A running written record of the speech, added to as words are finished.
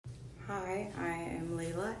Hi, I am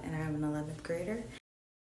Layla and I'm an 11th grader.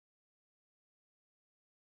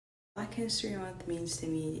 Black History Month means to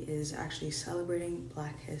me is actually celebrating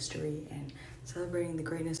Black history and celebrating the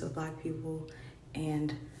greatness of Black people.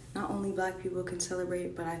 And not only Black people can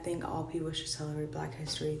celebrate, but I think all people should celebrate Black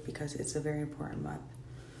history because it's a very important month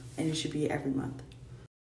and it should be every month.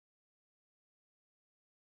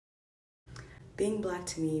 Being Black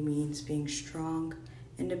to me means being strong,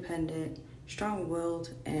 independent, strong-willed,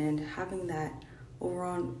 and having that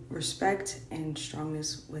overall respect and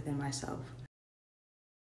strongness within myself.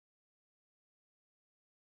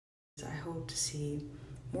 I hope to see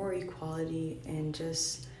more equality and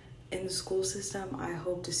just in the school system, I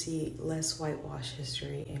hope to see less whitewash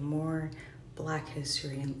history and more Black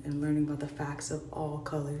history and learning about the facts of all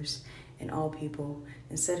colors and all people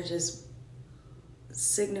instead of just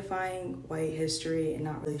signifying white history and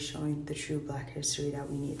not really showing the true Black history that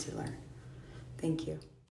we need to learn. Thank you.